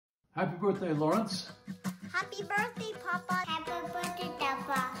Happy birthday, Laurence. Happy birthday, Papa. Happy birthday,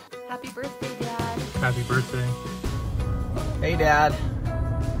 Papa. Happy birthday, Dad. Happy birthday. Hey, Dad.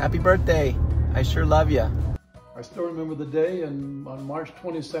 Happy birthday. I sure love you. I still remember the day on March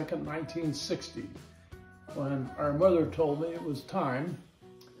 22nd, 1960, when our mother told me it was time.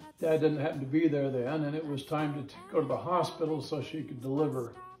 Dad didn't happen to be there then, and it was time to go to the hospital so she could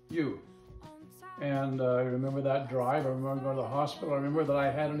deliver you. And I remember that drive. I remember going to the hospital. I remember that I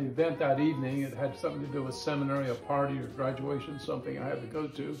had an event that evening. It had something to do with seminary, a party or graduation, something I had to go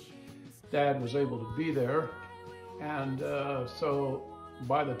to. Dad was able to be there. And so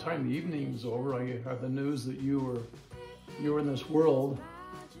by the time the evening was over, I had the news that you were in this world,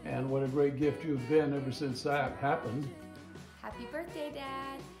 and what a great gift you've been ever since that happened. Happy birthday,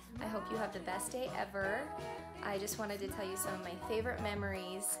 Dad. I hope you have the best day ever. I just wanted to tell you some of my favorite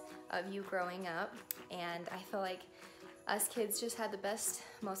memories of you growing up, and I feel like us kids just had the best,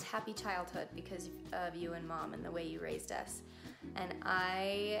 most happy childhood because of you and Mom and the way you raised us. And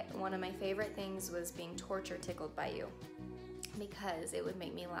one of my favorite things was being torture tickled by you, because it would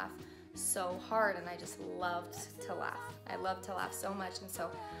make me laugh so hard, and I just loved to laugh. I loved to laugh so much, and so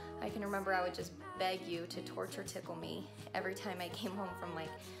I can remember I would just beg you to torture tickle me every time I came home from like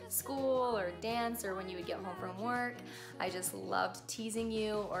school or dance, or when you would get home from work. I just loved teasing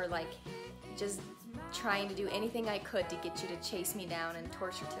you, or like just trying to do anything I could to get you to chase me down and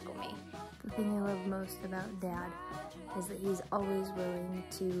torture tickle me. The thing I love most about Dad is that he's always willing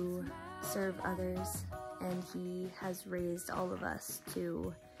to serve others, and he has raised all of us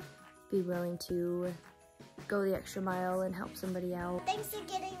to be willing to go the extra mile and help somebody out. Thanks for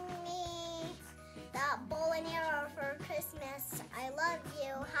getting me that bow and arrow for Christmas. I love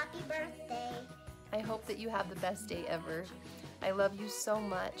you. Happy birthday. I hope that you have the best day ever. I love you so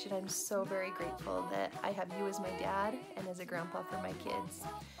much, and I'm so very grateful that I have you as my dad and as a grandpa for my kids.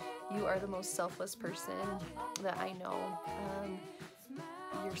 You are the most selfless person that I know.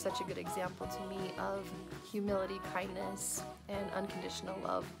 You're such a good example to me of humility, kindness, and unconditional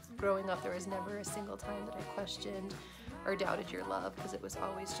love. Growing up, there was never a single time that I questioned or doubted your love, because it was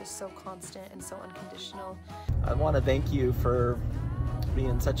always just so constant and so unconditional. I want to thank you for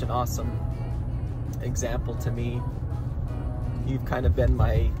being such an awesome example to me. You've kind of been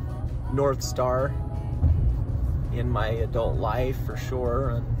my North Star in my adult life for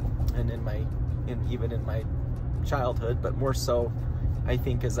sure, and even in my childhood, but more so I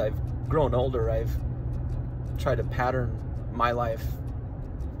think as I've grown older, I've tried to pattern my life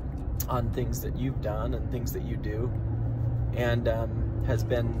on things that you've done and things that you do, and has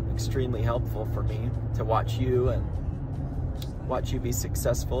been extremely helpful for me to watch you be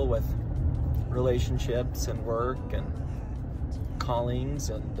successful with relationships and work and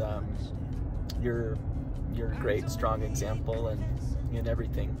callings, and you're a great, strong example in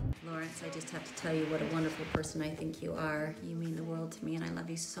everything. Laurence, I just have to tell you what a wonderful person I think you are. You mean the world to me, and I love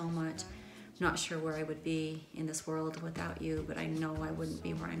you so much. I'm not sure where I would be in this world without you, but I know I wouldn't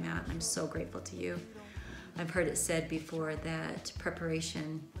be where I'm at. I'm so grateful to you. I've heard it said before that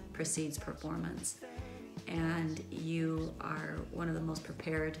preparation precedes performance, and you are one of the most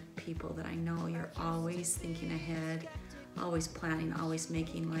prepared people that I know. You're always thinking ahead, always planning, always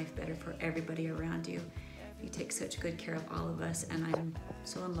making life better for everybody around you. You take such good care of all of us, and I'm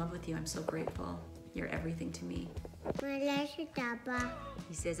so in love with you. I'm so grateful. You're everything to me. I love you, Papa.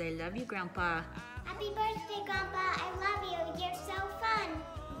 He says, I love you, Grandpa. Happy birthday, Grandpa. I love you. You're so fun.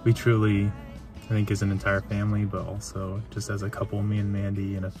 We truly, I think as an entire family, but also just as a couple, me and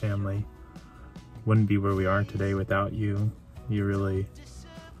Mandy and a family, wouldn't be where we are today without you. You really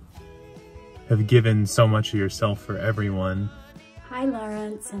have given so much of yourself for everyone. Hi,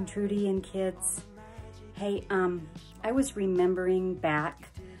 Laurence and Trudy and kids. Hey, I was remembering back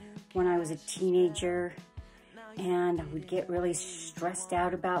when I was a teenager, and I would get really stressed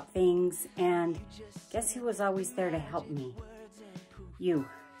out about things, and guess who was always there to help me? You.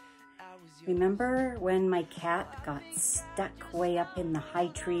 Remember when my cat got stuck way up in the high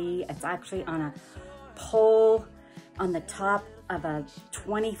tree? It's actually on a pole on the top of a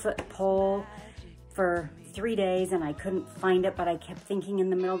 20-foot pole for 3 days, and I couldn't find it, but I kept thinking in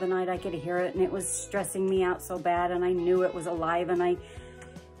the middle of the night I could hear it, and it was stressing me out so bad, and I knew it was alive, and I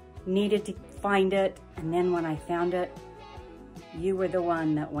needed to find it. And then when I found it, you were the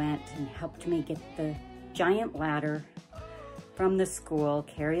one that went and helped me get the giant ladder from the school,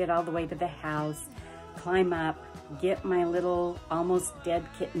 carry it all the way to the house, climb up, get my little almost dead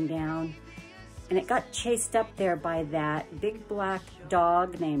kitten down, and it got chased up there by that big black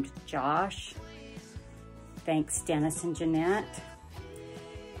dog named Josh. Thanks, Dennis and Jeanette.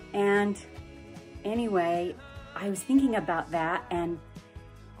 And anyway, I was thinking about that, and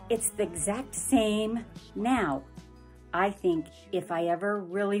it's the exact same now. I think if I ever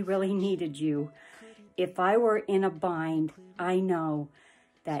really, really needed you, if I were in a bind, I know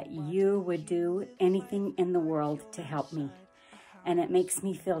that you would do anything in the world to help me. And it makes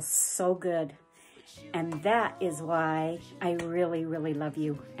me feel so good. And that is why I really, really love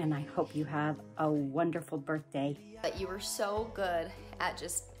you. And I hope you have a wonderful birthday. But you were so good at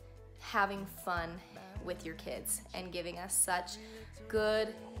just having fun with your kids and giving us such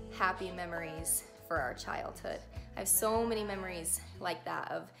good, happy memories for our childhood. I have so many memories like that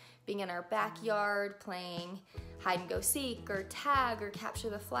of being in our backyard playing hide and go seek or tag or capture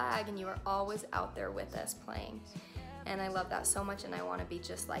the flag, and you were always out there with us playing. And I love that so much, and I want to be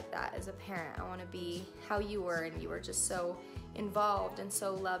just like that as a parent. I want to be how you were, and you were just so involved and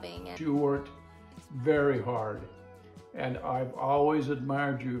so loving. And you worked very hard, and I've always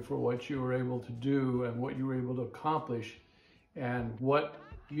admired you for what you were able to do and what you were able to accomplish and what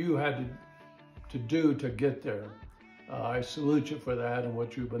you had to do to get there. I salute you for that and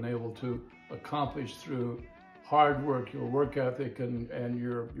what you've been able to accomplish through hard work, your work ethic, and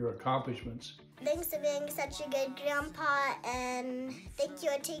your accomplishments. Thanks for being such a good grandpa, and thank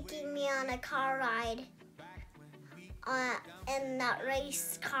you for taking me on a car ride in that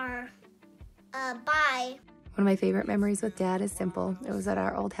race car. Bye. One of my favorite memories with Dad is simple. It was at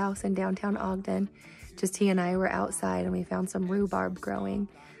our old house in downtown Ogden. Just he and I were outside and we found some rhubarb growing.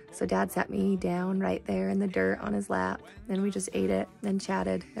 So Dad sat me down right there in the dirt on his lap, and we just ate it and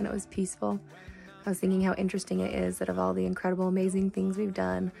chatted, and it was peaceful. I was thinking how interesting it is that of all the incredible, amazing things we've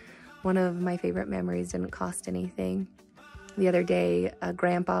done, one of my favorite memories didn't cost anything. The other day,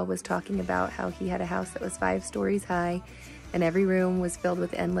 Grandpa was talking about how he had a house that was 5 stories high, and every room was filled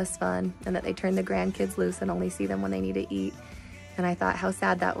with endless fun, and that they turned the grandkids loose and only see them when they need to eat. And I thought how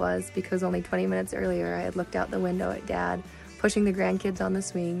sad that was, because only 20 minutes earlier I had looked out the window at Dad, pushing the grandkids on the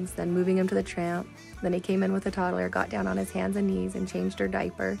swings, then moving him to the tramp. Then he came in with a toddler, got down on his hands and knees and changed her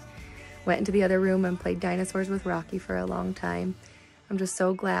diaper, went into the other room and played dinosaurs with Rocky for a long time. I'm just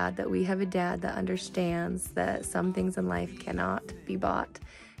so glad that we have a dad that understands that some things in life cannot be bought,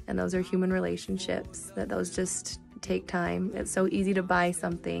 and those are human relationships, that those just take time. It's so easy to buy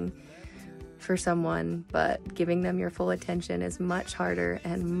something for someone, but giving them your full attention is much harder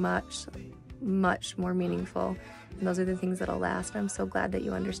and much, much more meaningful. And those are the things that'll last. I'm so glad that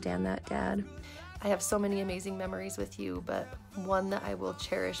you understand that, Dad. I have so many amazing memories with you, but one that I will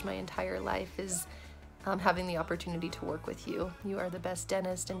cherish my entire life is having the opportunity to work with you. You are the best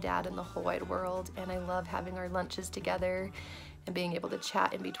dentist and dad in the whole wide world, and I love having our lunches together and being able to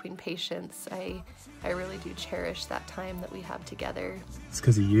chat in between patients. I really do cherish that time that we have together. It's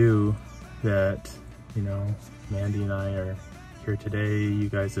because of you that, you know, Mandy and I are here today. You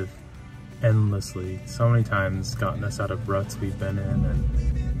guys have endlessly, so many times, gotten us out of ruts we've been in, and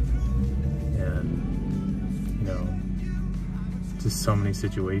you know, just so many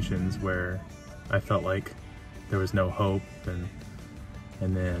situations where I felt like there was no hope, and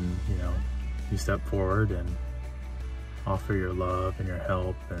then, you know, you step forward and offer your love and your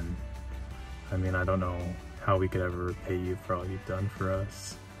help, and I mean, I don't know how we could ever repay you for all you've done for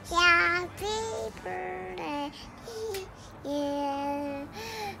us. Happy birthday, yeah.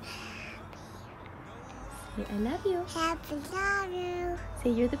 I love you. Happy love you.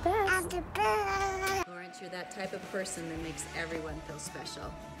 Say you're the best. Happy birthday. Laurence, you're that type of person that makes everyone feel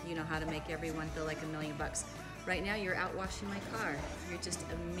special. You know how to make everyone feel like $1,000,000. Right now, you're out washing my car. You're just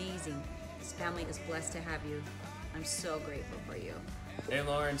amazing. This family is blessed to have you. I'm so grateful for you. Hey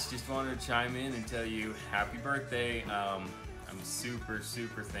Laurence, just wanted to chime in and tell you happy birthday. I'm super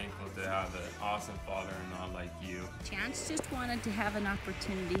thankful to have an awesome father-in-law like you. Chance just wanted to have an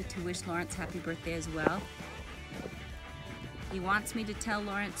opportunity to wish Laurence happy birthday as well. He wants me to tell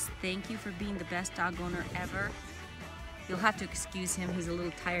Laurence thank you for being the best dog owner ever. You'll have to excuse him, he's a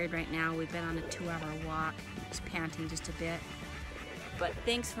little tired right now. We've been on a 2-hour walk. He's panting just a bit. But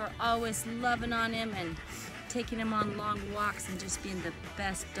thanks for always loving on him and taking him on long walks and just being the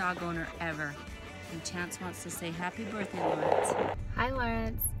best dog owner ever. And Chance wants to say happy birthday, Laurence. Hi,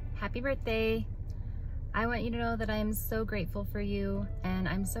 Laurence. Happy birthday. I want you to know that I'm so grateful for you, and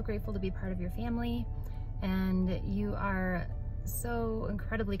I'm so grateful to be part of your family. And you are so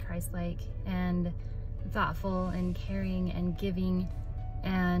incredibly Christ-like and thoughtful and caring and giving,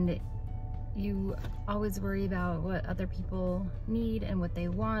 and you always worry about what other people need and what they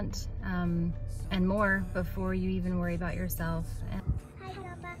want, and more before you even worry about yourself. Hi,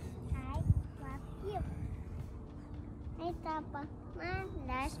 Papa. I love you. Hi, Papa. I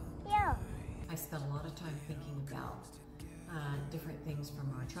love you. I spent a lot of time thinking about different things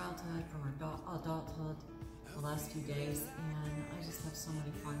from our childhood, from our adulthood, the last few days, and I just have so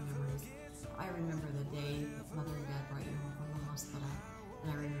many fond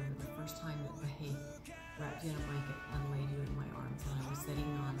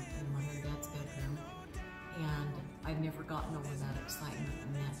excitement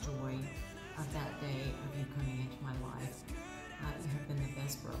and that joy of that day of you coming into my life. You have been the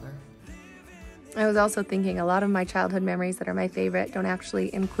best brother. I was also thinking a lot of my childhood memories that are my favorite don't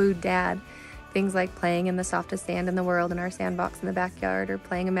actually include Dad. Things like playing in the softest sand in the world in our sandbox in the backyard, or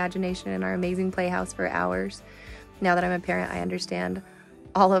playing imagination in our amazing playhouse for hours. Now that I'm a parent, I understand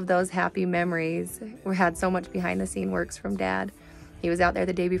all of those happy memories had so much behind the scene works from Dad. He was out there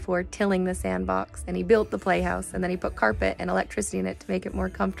the day before tilling the sandbox, and he built the playhouse, and then he put carpet and electricity in it to make it more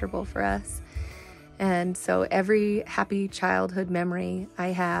comfortable for us. And so every happy childhood memory I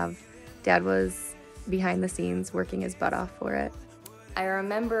have, Dad was behind the scenes working his butt off for it. I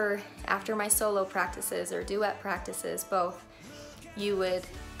remember after my solo practices or duet practices, both, you would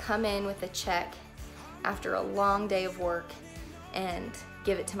come in with a check after a long day of work and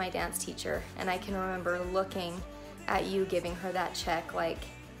give it to my dance teacher. And I can remember looking at you giving her that check like,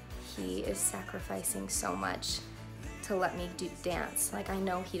 he is sacrificing so much to let me dance. Like, I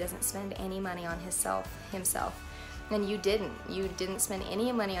know he doesn't spend any money on himself. And you didn't spend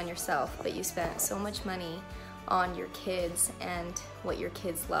any money on yourself, but you spent so much money on your kids and what your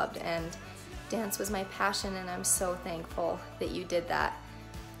kids loved. And dance was my passion, and I'm so thankful that you did that.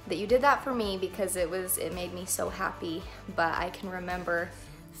 That you did that for me, because it made me so happy. But I can remember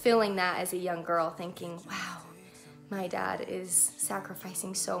feeling that as a young girl, thinking, wow, my dad is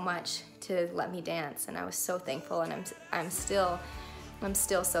sacrificing so much to let me dance. And I was so thankful, and I'm still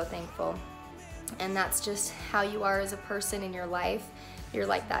so thankful. And that's just how you are as a person in your life. You're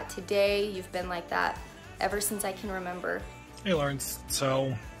like that today. You've been like that ever since I can remember. Hey Laurence,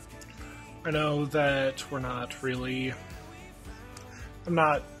 so I know that I'm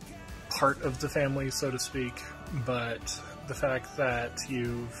not part of the family, so to speak, but the fact that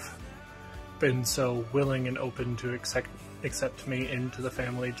you've been so willing and open to accept me into the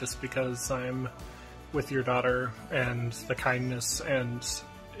family just because I'm with your daughter, and the kindness and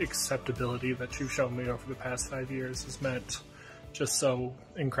acceptability that you've shown me over the past 5 years has meant just so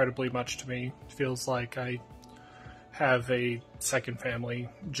incredibly much to me. It feels like I have a second family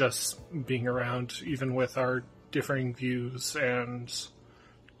just being around, even with our differing views and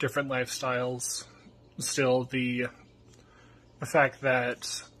different lifestyles. Still, the fact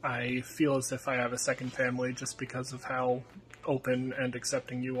that I feel as if I have a second family just because of how open and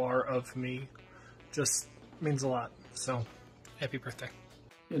accepting you are of me just means a lot. So, happy birthday.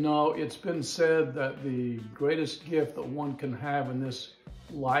 You know, it's been said that the greatest gift that one can have in this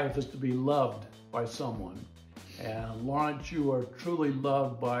life is to be loved by someone. And Laurence, you are truly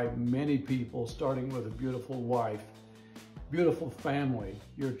loved by many people, starting with a beautiful wife, beautiful family,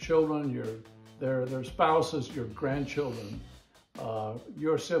 your children, their spouses, your grandchildren,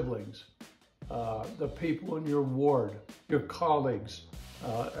 your siblings, the people in your ward, your colleagues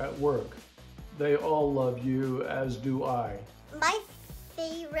at work. They all love you, as do I. My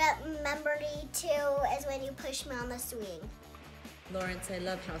favorite memory too is when you pushed me on the swing. Laurence, I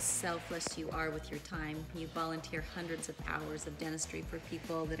love how selfless you are with your time. You volunteer hundreds of hours of dentistry for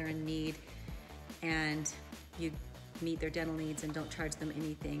people that are in need, and you meet their dental needs and don't charge them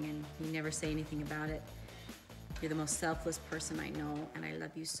anything, and you never say anything about it. You're the most selfless person I know, and I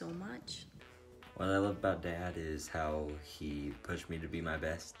love you so much. What I love about Dad is how he pushed me to be my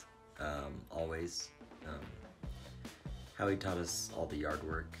best, always. How he taught us all the yard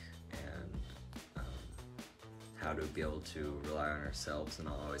work, and how to be able to rely on ourselves and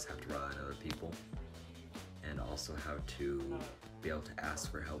not always have to rely on other people, and also how to be able to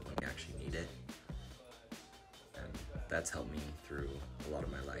ask for help when you actually need it. And that's helped me through a lot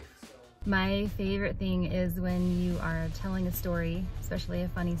of my life. My favorite thing is when you are telling a story, especially a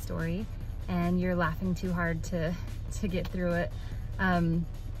funny story, and you're laughing too hard to get through it.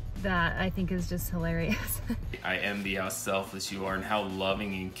 That I think is just hilarious. I envy how selfless you are and how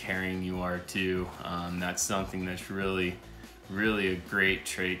loving and caring you are too. That's something that's really a great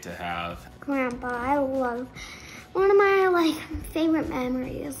trait to have. Grandpa, one of my favorite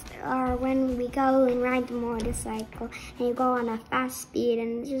memories are when we go and ride the motorcycle and you go on a fast speed,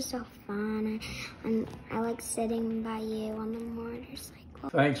 and it's just so fun. And I like sitting by you on the motorcycle.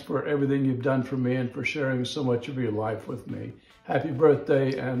 Thanks for everything you've done for me and for sharing so much of your life with me. Happy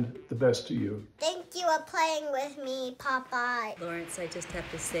birthday, and the best to you. Thank you for playing with me, Papa. Laurence, I just have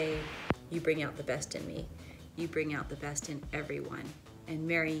to say, you bring out the best in me. You bring out the best in everyone. And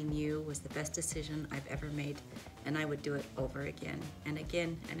marrying you was the best decision I've ever made. And I would do it over again and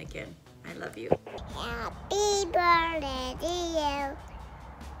again and again. I love you. Happy birthday to you.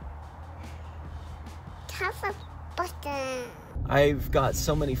 Happy birthday. I've got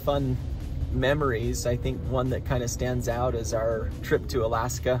so many fun memories. I think one that kind of stands out is our trip to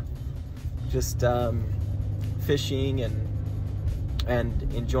Alaska. Just fishing and and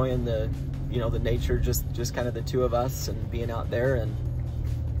enjoying the, you know, the nature, just kind of the two of us, and being out there and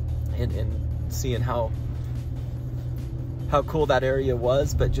seeing how cool that area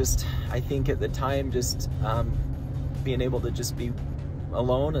was. But just, I think at the time, just being able to just be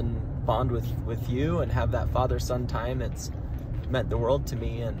alone and bond with you and have that father-son time, it's meant the world to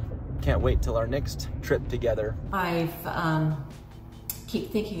me, and can't wait till our next trip together. I've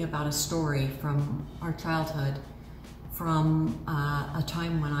keep thinking about a story from our childhood, from a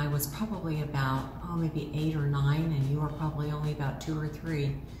time when I was probably about, maybe 8 or 9, and you were probably only about 2 or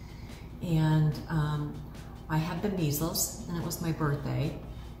 3. And I had the measles, and it was my birthday,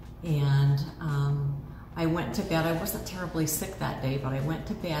 and I went to bed. I wasn't terribly sick that day, but I went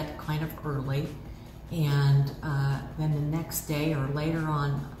to bed kind of early, and then the next day or later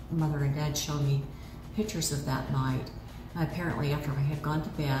on, Mother and Dad showed me pictures of that night. Apparently, after I had gone to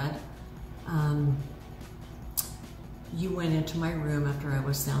bed, you went into my room after I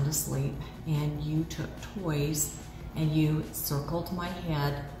was sound asleep, and you took toys and you circled my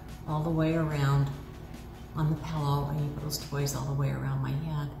head all the way around on the pillow, and you put those toys all the way around my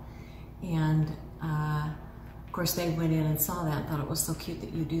head. And of course, they went in and saw that and thought it was so cute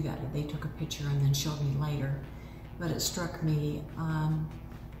that you do that, and they took a picture and then showed me later. But it struck me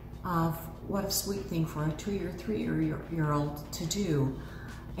of what a sweet thing for a 2 or 3-year-old to do.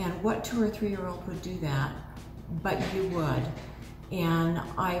 And what 2 or 3-year-old would do that? But you would. And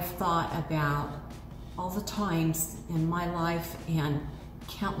I've thought about all the times in my life and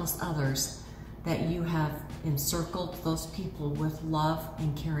countless others that you have encircled those people with love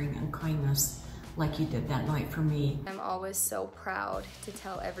and caring and kindness like you did that night for me. I'm always so proud to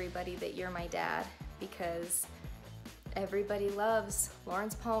tell everybody that you're my dad, because everybody loves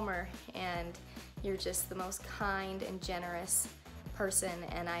Laurence Palmer, and you're just the most kind and generous person,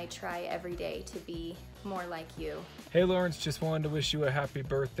 and I try every day to be more like you. Hey Laurence, just wanted to wish you a happy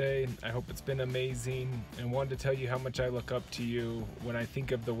birthday. I hope it's been amazing, and wanted to tell you how much I look up to you. When I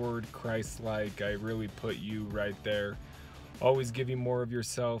think of the word Christ-like, I really put you right there. Always giving more of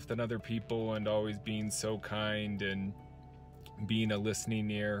yourself than other people, and always being so kind and being a listening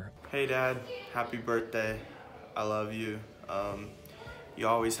ear. Hey Dad, happy birthday. I love you. You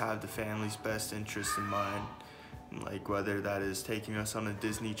always have the family's best interests in mind, like whether that is taking us on a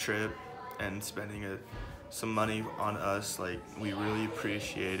Disney trip and spending some money on us. Like, we really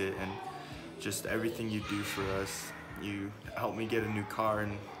appreciate it, and just everything you do for us. You helped me get a new car,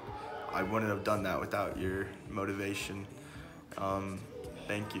 and I wouldn't have done that without your motivation.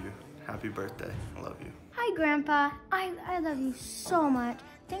 Thank you. Happy birthday. I love you. Hi, Grandpa. I love you so much.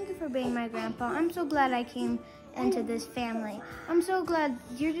 Thank you for being my grandpa. I'm so glad I came into this family. I'm so glad.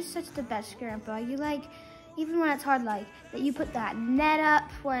 You're just such the best grandpa. You, like, even when it's hard, like, that you put that net up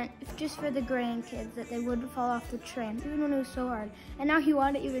just for the grandkids, that they wouldn't fall off the train, even when it was so hard. And now you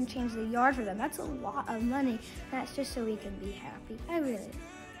want to even change the yard for them. That's a lot of money. That's just so we can be happy. I really,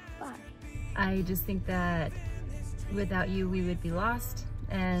 bye. I just think that without you, we would be lost.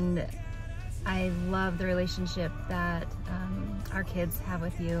 And I love the relationship that our kids have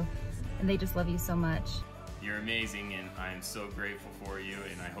with you, and they just love you so much. You're amazing, and I'm so grateful for you,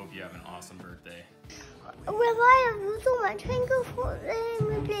 and I hope you have an awesome birthday. Well, I love you so much. Thank you for letting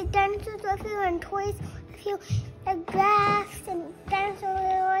me play dinosaurs with you and toys with you and grass and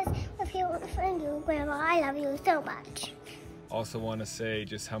dinosaurs with you. Thank you, Grandma. I love you so much. Also want to say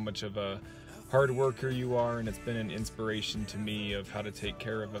just how much of a hard worker you are, and it's been an inspiration to me of how to take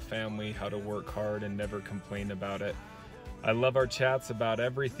care of a family, how to work hard and never complain about it. I love our chats about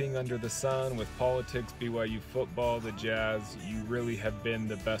everything under the sun, with politics, BYU football, the Jazz. You really have been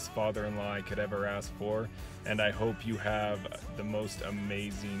the best father-in-law I could ever ask for, and I hope you have the most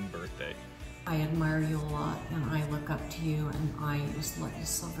amazing birthday. I admire you a lot, and I look up to you, and I just love you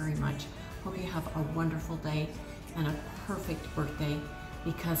so very much. Hope you have a wonderful day and a perfect birthday,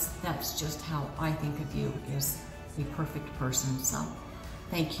 because that's just how I think of you, is the perfect person. So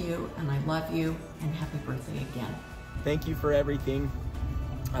thank you, and I love you, and happy birthday again. Thank you for everything.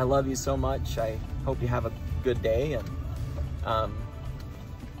 I love you so much. I hope you have a good day,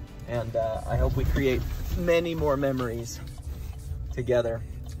 and I hope we create many more memories together.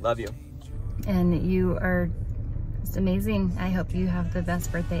 Love you. And you are just amazing. I hope you have the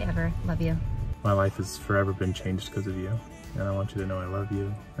best birthday ever. Love you. My life has forever been changed because of you, and I want you to know I love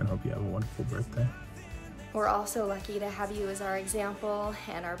you and hope you have a wonderful birthday. We're also lucky to have you as our example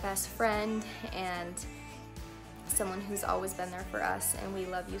and our best friend, and someone who's always been there for us, and we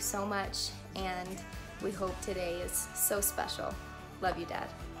love you so much, and we hope today is so special. Love you, Dad.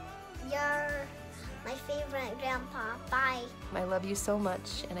 You're my favorite grandpa. Bye. I love you so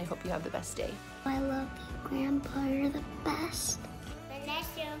much, and I hope you have the best day. I love you, Grandpa. You're the best.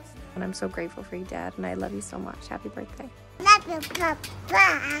 And I'm so grateful for you, Dad, and I love you so much. Happy birthday. Love you,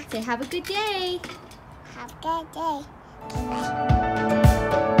 Papa. Say have a good day. Have a good day. Goodbye.